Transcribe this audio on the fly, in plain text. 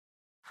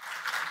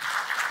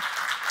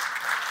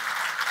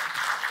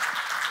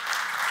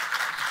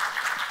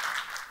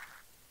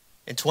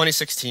In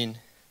 2016,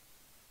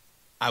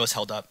 I was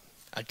held up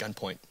at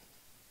gunpoint.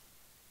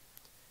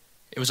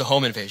 It was a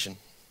home invasion.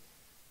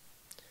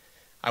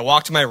 I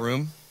walked to my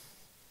room,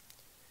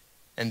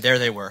 and there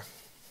they were.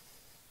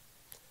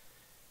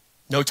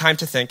 No time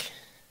to think.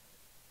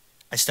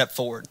 I stepped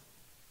forward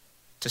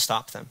to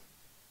stop them.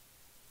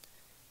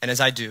 And as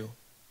I do,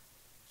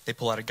 they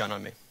pull out a gun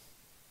on me.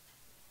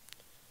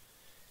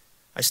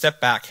 I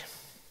step back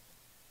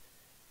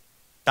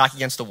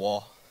against the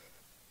wall.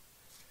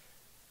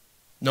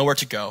 Nowhere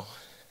to go.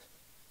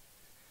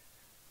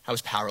 I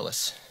was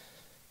powerless.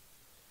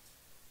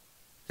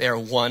 They are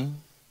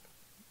one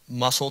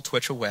muscle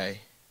twitch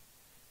away,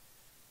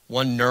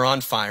 one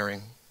neuron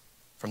firing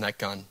from that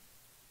gun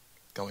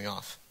going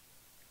off.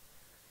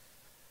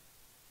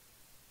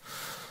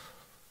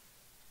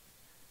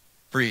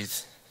 Breathe.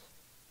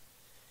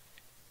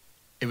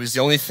 It was the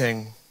only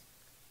thing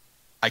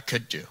I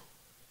could do.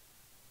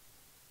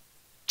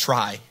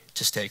 Try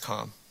to stay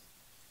calm.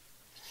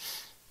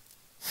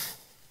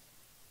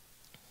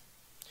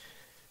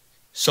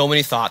 So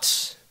many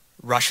thoughts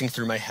rushing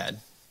through my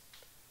head,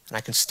 and I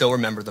can still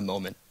remember the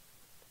moment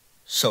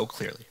so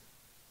clearly.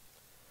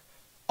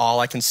 All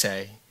I can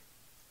say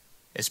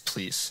is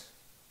please.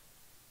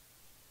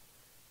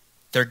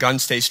 Their gun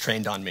stays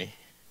trained on me,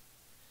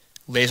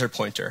 laser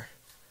pointer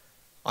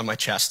on my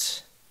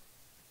chest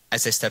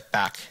as they step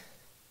back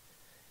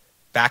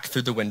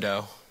through the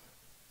window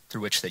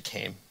through which they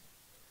came.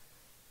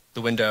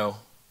 The window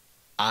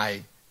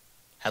I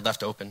had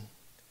left open,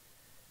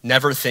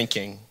 never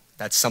thinking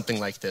that something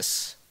like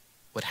this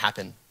would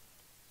happen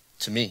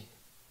to me.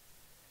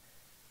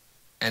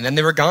 And then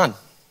they were gone,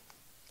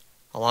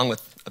 along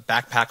with a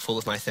backpack full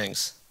of my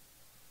things.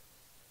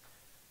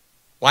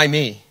 Why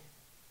me?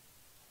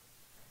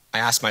 I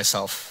asked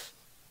myself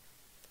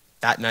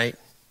that night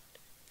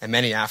and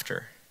many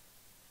after.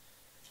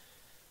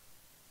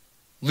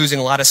 Losing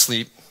a lot of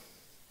sleep,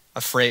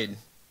 afraid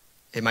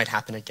it might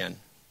happen again.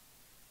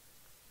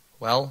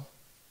 Well,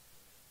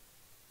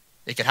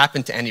 it could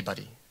happen to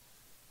anybody.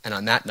 And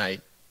on that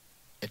night,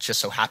 it just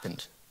so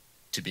happened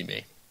to be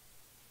me.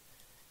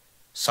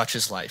 Such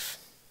is life.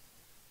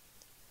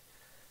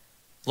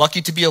 Lucky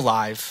to be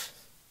alive,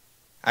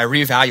 I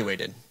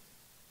reevaluated.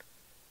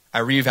 I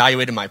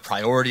reevaluated my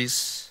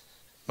priorities,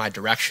 my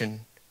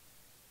direction,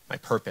 my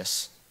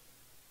purpose.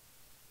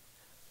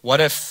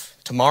 What if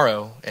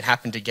tomorrow it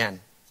happened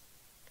again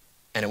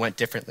and it went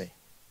differently?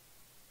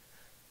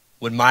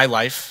 Would my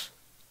life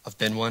have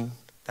been one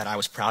that I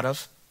was proud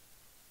of?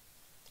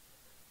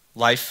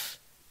 Life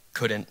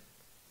couldn't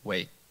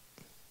wait.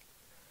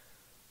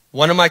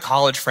 One of my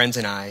college friends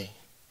and I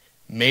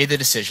made the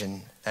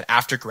decision that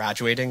after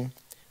graduating,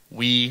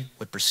 we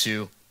would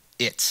pursue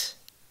it.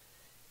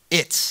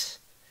 It.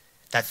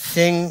 That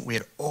thing we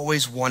had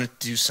always wanted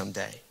to do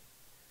someday,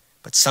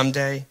 but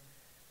someday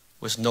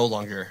was no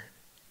longer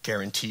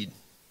guaranteed.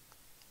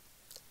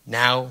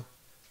 Now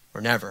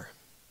or never.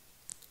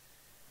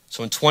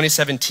 So in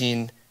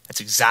 2017,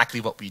 that's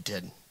exactly what we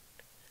did.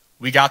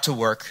 We got to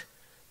work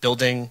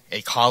building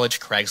a college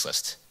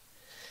Craigslist.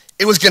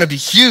 It was going to be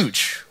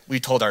huge, we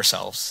told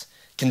ourselves,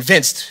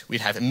 convinced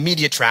we'd have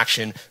immediate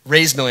traction,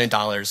 raise $1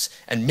 million,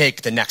 and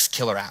make the next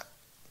killer app.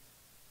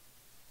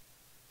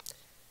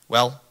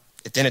 Well,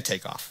 it didn't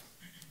take off.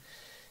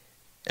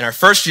 In our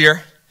first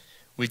year,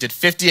 we did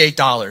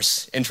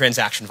 $58 in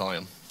transaction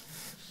volume.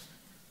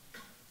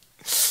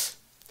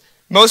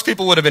 Most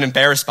people would have been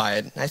embarrassed by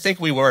it. I think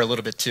we were a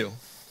little bit too.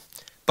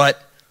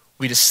 But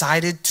we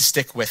decided to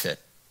stick with it,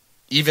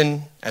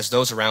 even as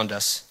those around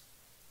us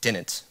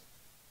didn't.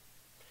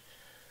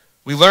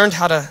 We learned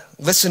how to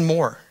listen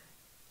more,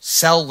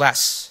 sell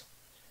less,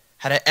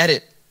 how to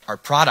edit our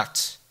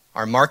product,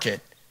 our market,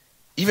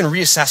 even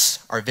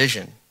reassess our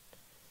vision.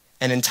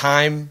 And in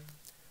time,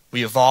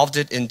 we evolved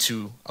it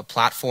into a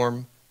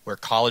platform where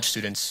college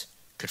students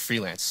could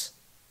freelance.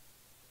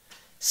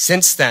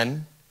 Since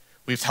then,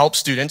 we've helped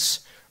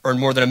students earn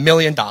more than $1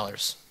 million.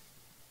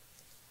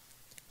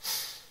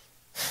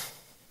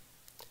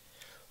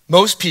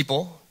 Most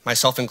people,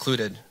 myself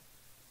included,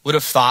 would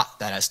have thought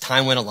that as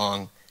time went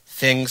along,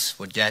 things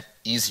would get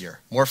easier.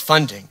 More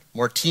funding,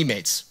 more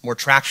teammates, more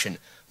traction,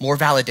 more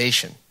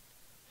validation.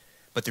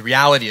 But the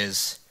reality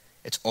is,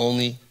 it's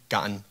only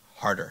gotten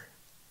harder.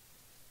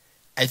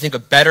 I think a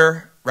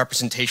better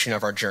representation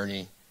of our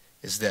journey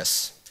is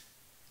this.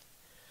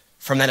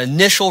 From that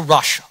initial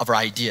rush of our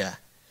idea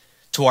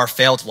to our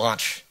failed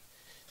launch,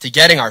 to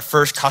getting our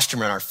first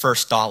customer and our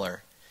first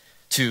dollar,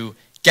 to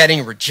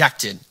getting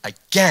rejected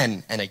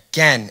again and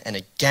again and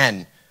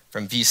again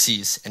from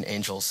VCs and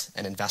angels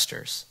and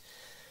investors,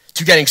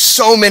 to getting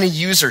so many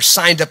users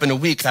signed up in a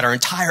week that our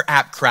entire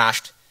app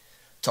crashed,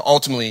 to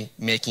ultimately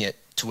making it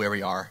to where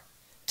we are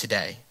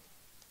today.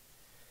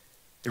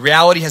 The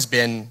reality has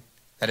been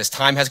that as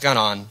time has gone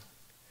on,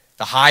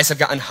 the highs have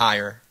gotten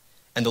higher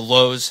and the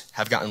lows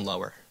have gotten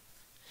lower,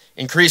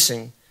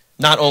 increasing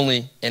not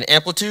only in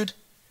amplitude,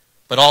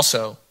 but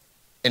also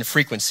in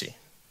frequency.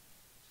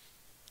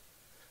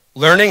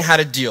 Learning how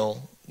to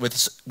deal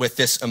with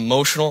this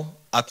emotional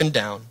up and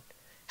down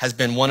has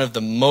been one of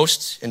the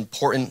most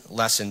important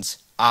lessons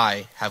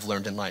I have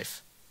learned in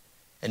life,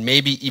 and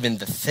maybe even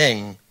the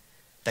thing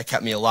that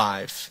kept me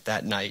alive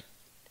that night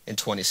in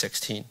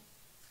 2016.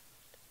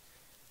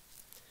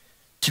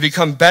 To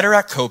become better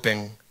at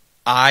coping,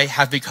 I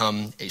have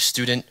become a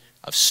student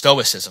of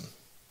Stoicism,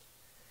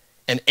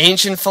 an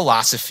ancient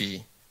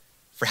philosophy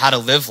for how to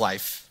live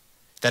life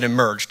that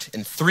emerged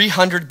in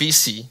 300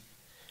 BC,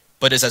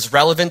 but is as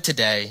relevant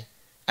today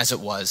as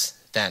it was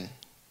then.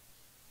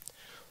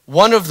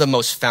 One of the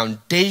most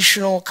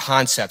foundational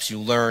concepts you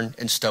learn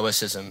in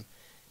Stoicism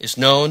is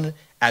known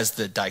as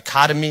the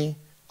dichotomy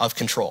of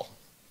control.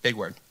 Big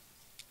word.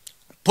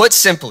 Put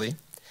simply,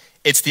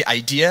 it's the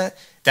idea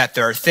that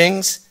there are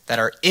things that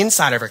are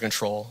inside of our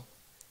control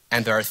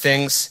and there are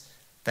things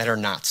that are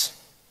not.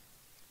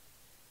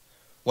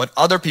 What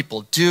other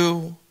people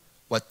do,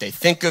 what they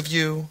think of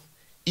you,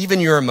 even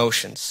your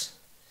emotions,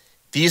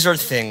 these are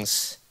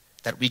things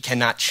that we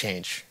cannot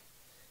change.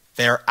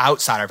 They are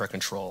outside of our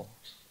control,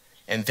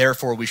 and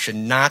therefore we should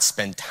not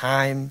spend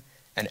time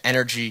and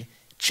energy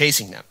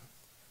chasing them.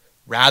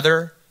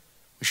 Rather,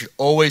 we should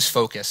always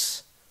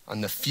focus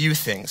on the few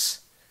things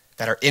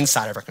that are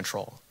inside of our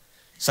control,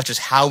 such as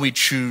how we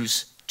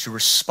choose to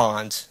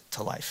respond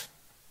to life.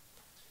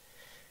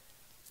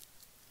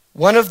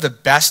 One of the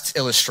best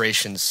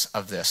illustrations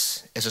of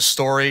this is a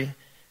story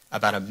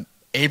about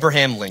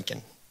Abraham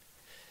Lincoln,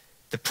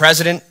 the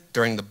president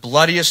during the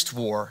bloodiest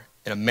war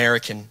in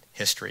American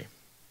history.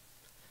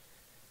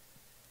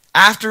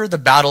 After the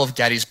Battle of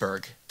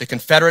Gettysburg, the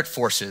Confederate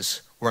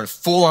forces were in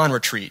full-on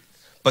retreat,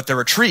 but the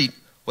retreat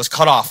was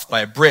cut off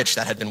by a bridge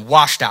that had been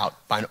washed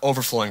out by an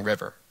overflowing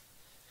river.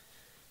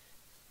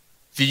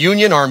 The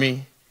Union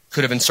Army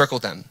could have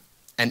encircled them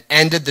and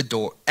ended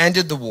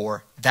the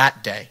war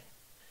that day,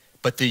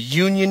 but the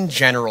Union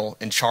general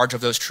in charge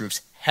of those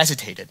troops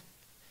hesitated,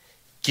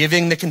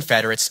 giving the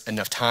Confederates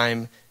enough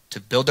time to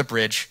build a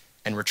bridge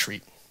and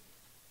retreat.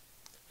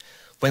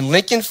 When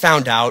Lincoln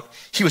found out,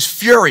 he was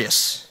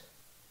furious.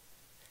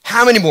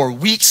 How many more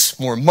weeks,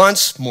 more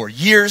months, more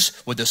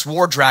years would this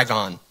war drag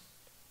on?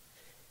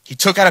 He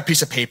took out a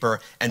piece of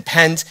paper and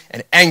penned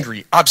an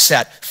angry,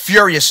 upset,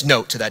 furious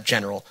note to that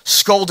general,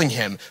 scolding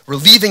him,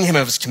 relieving him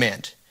of his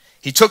command.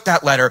 He took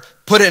that letter,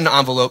 put it in an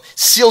envelope,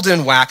 sealed it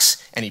in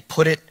wax, and he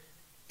put it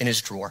in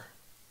his drawer,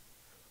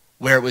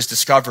 where it was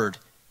discovered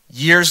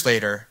years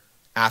later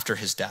after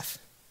his death.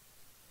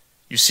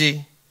 You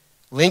see,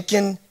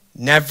 Lincoln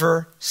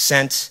never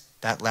sent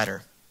that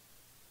letter.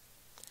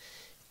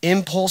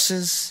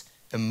 Impulses,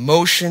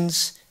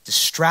 emotions,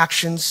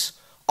 distractions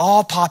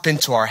all pop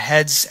into our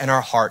heads and our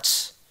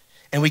hearts,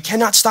 and we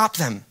cannot stop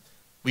them.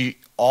 We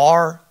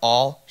are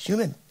all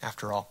human,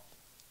 after all.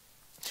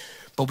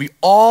 But we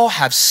all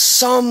have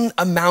some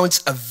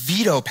amount of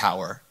veto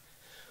power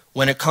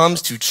when it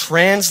comes to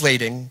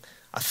translating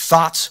a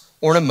thought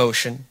or an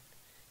emotion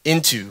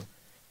into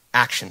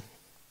action.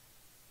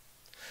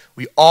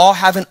 We all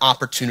have an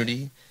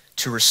opportunity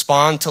to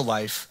respond to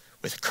life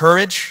with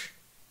courage,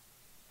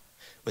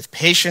 with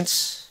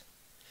patience,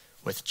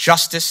 with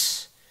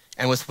justice,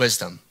 and with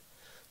wisdom,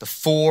 the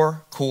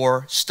 4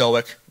 core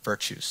Stoic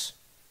virtues.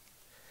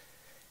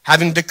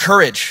 Having the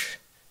courage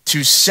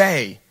to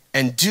say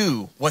and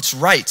do what's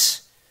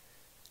right,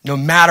 no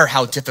matter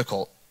how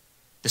difficult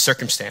the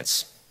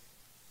circumstance.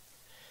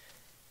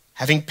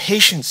 Having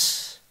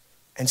patience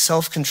and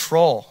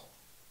self-control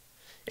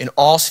in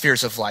all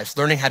spheres of life,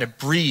 learning how to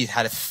breathe,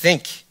 how to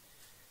think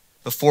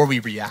before we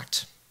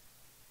react.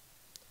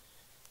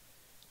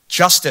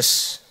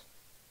 Justice,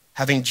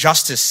 having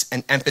justice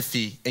and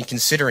empathy in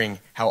considering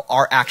how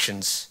our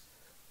actions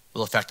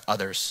will affect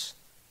others.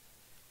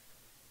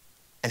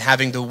 And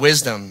having the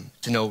wisdom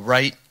to know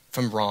right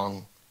from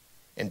wrong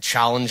in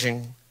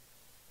challenging,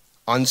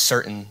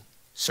 uncertain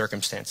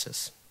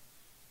circumstances.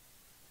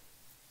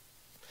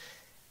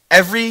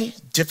 Every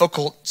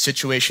difficult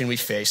situation we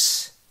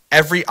face,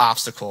 every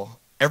obstacle,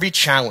 every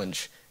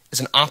challenge is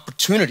an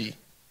opportunity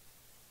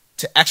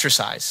to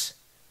exercise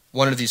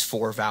one of these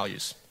 4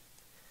 values.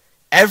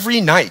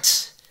 Every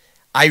night,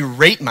 I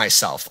rate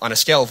myself on a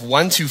scale of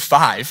 1 to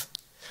 5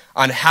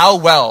 on how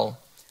well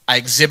I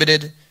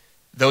exhibited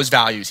those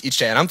values each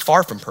day. And I'm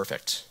far from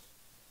perfect.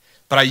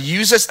 But I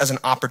use this as an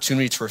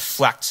opportunity to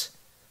reflect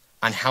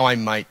on how I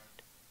might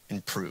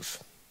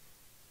improve.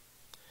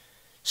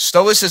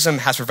 Stoicism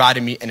has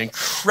provided me an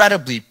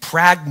incredibly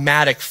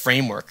pragmatic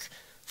framework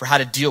for how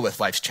to deal with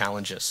life's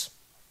challenges.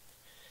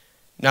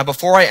 Now,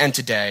 before I end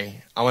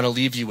today, I want to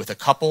leave you with a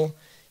couple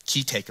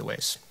key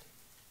takeaways.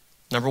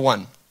 Number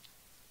 1,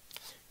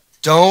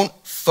 don't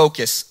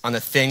focus on the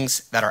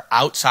things that are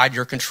outside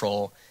your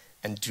control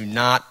and do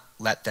not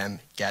let them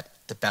get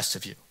the best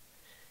of you.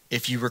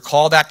 If you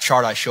recall that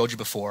chart I showed you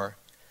before,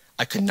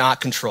 I could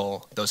not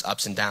control those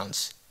ups and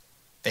downs.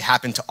 They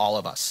happen to all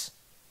of us.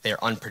 They are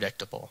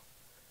unpredictable.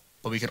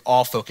 But we can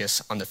all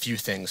focus on the few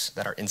things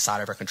that are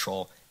inside of our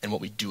control and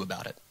what we do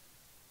about it.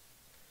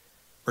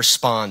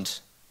 Respond.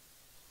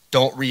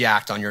 Don't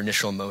react on your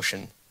initial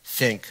emotion.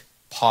 Think,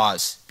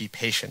 pause, be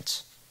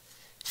patient.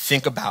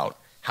 Think about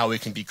how we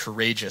can be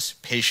courageous,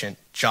 patient,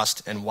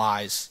 just, and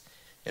wise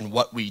in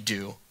what we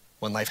do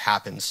when life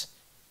happens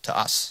to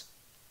us.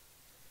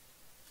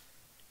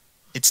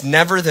 It's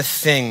never the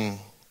thing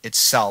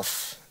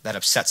itself that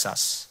upsets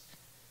us,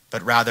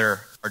 but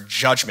rather our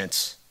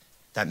judgment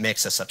that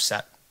makes us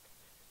upset.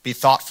 Be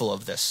thoughtful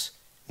of this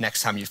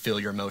next time you feel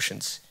your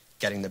emotions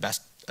getting the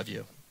best of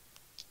you.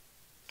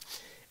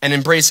 And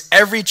embrace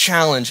every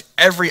challenge,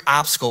 every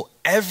obstacle,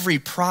 every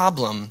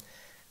problem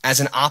as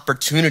an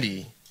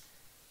opportunity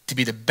to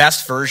be the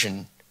best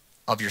version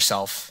of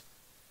yourself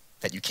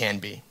that you can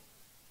be.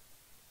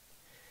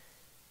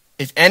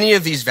 If any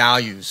of these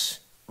values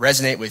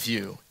resonate with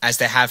you, as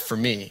they have for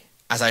me,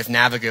 as I've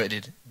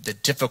navigated the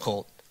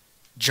difficult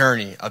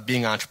journey of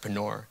being an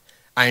entrepreneur,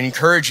 I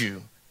encourage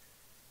you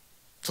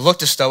to look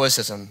to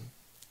Stoicism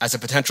as a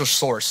potential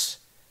source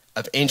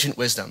of ancient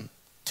wisdom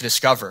to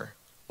discover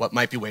what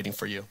might be waiting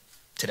for you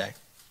today.